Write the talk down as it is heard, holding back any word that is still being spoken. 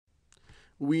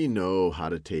we know how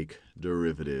to take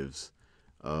derivatives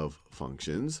of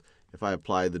functions. If I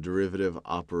apply the derivative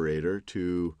operator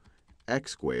to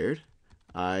x squared,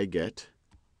 I get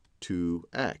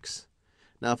 2x.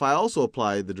 Now, if I also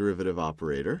apply the derivative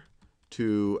operator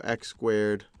to x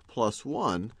squared plus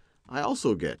 1, I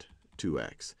also get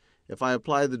 2x. If I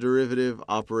apply the derivative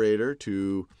operator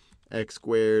to x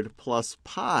squared plus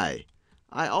pi,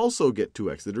 I also get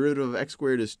 2x. The derivative of x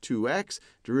squared is 2x.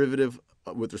 Derivative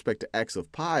with respect to x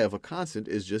of pi of a constant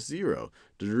is just 0.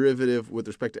 The derivative with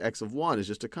respect to x of 1 is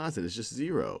just a constant. It's just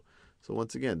 0. So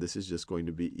once again, this is just going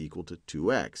to be equal to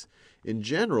 2x. In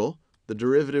general, the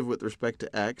derivative with respect to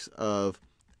x of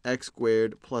x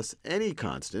squared plus any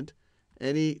constant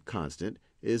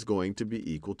is going to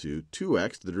be equal to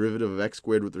 2x. The derivative of x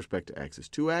squared with respect to x is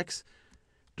 2x.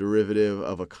 Derivative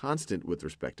of a constant with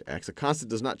respect to x. A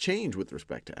constant does not change with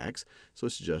respect to x, so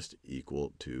it's just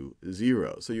equal to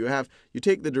 0. So you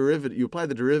take the derivative, you apply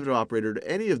the derivative operator to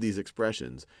any of these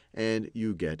expressions, and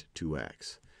you get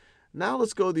 2x. Now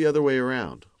let's go the other way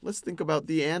around. Let's think about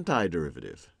the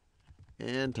antiderivative.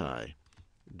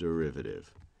 Antiderivative.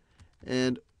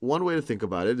 And one way to think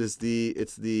about it is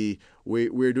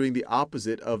we're doing the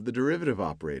opposite of the derivative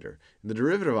operator. In the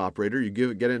derivative operator, you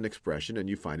get an expression and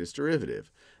you find its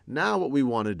derivative. Now what we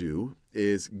want to do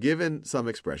is, given some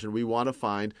expression, we want to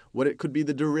find what it could be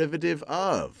the derivative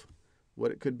of.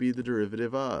 What it could be the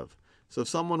derivative of. So if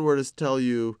someone were to tell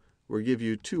you, or give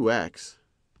you 2x,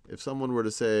 if someone were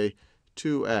to say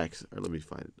 2x, or let me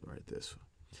write this.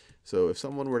 So if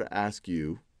someone were to ask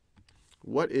you,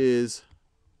 what is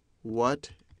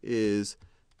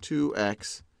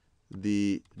 2x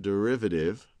the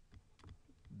derivative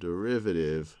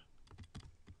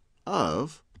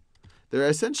of, they're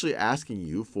essentially asking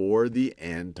you for the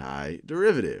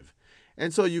antiderivative.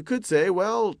 And so you could say,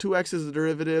 well, 2x is the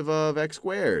derivative of x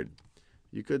squared.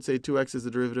 You could say 2x is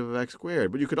the derivative of x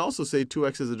squared. But you could also say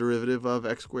 2x is the derivative of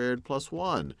x squared plus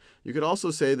 1. You could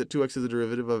also say that 2x is the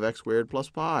derivative of x squared plus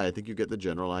pi. I think you get the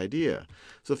general idea.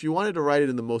 So if you wanted to write it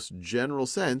in the most general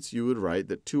sense, you would write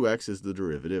that 2x is the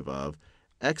derivative of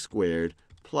x squared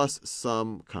plus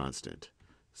some constant.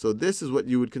 So this is what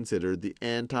you would consider the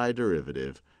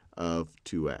antiderivative of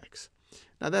 2x.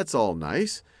 Now that's all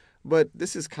nice. But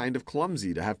this is kind of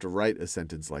clumsy to have to write a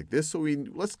sentence like this, so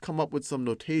let's come up with some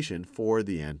notation for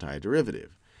the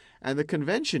antiderivative. And the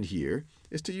convention here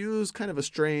is to use kind of a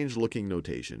strange-looking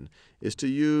notation, is to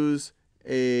use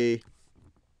a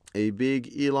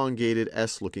big elongated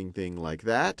s-looking thing like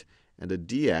that, and a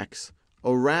dx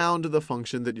around the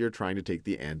function that you're trying to take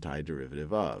the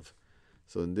antiderivative of.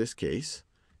 So in this case,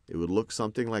 it would look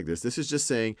something like this. This is just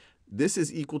saying, this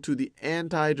is equal to the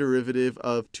antiderivative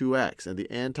of 2x. And the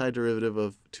antiderivative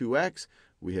of 2x,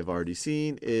 we have already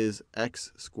seen, is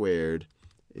x squared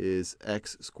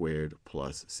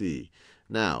plus c.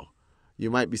 Now,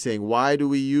 you might be saying, why do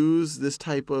we use this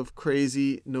type of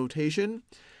crazy notation?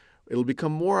 It'll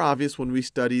become more obvious when we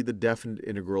study the definite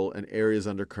integral and areas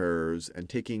under curves and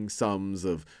taking sums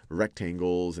of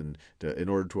rectangles in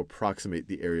order to approximate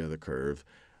the area of the curve.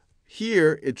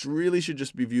 Here, it really should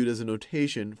just be viewed as a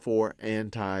notation for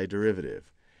antiderivative.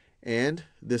 And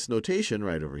this notation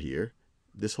right over here,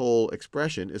 this whole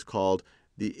expression is called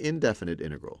the indefinite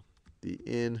integral. The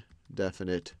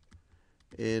indefinite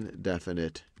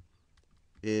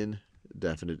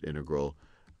integral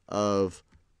of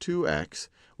 2x,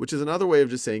 which is another way of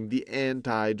just saying the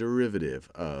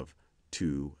antiderivative of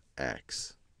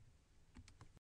 2x.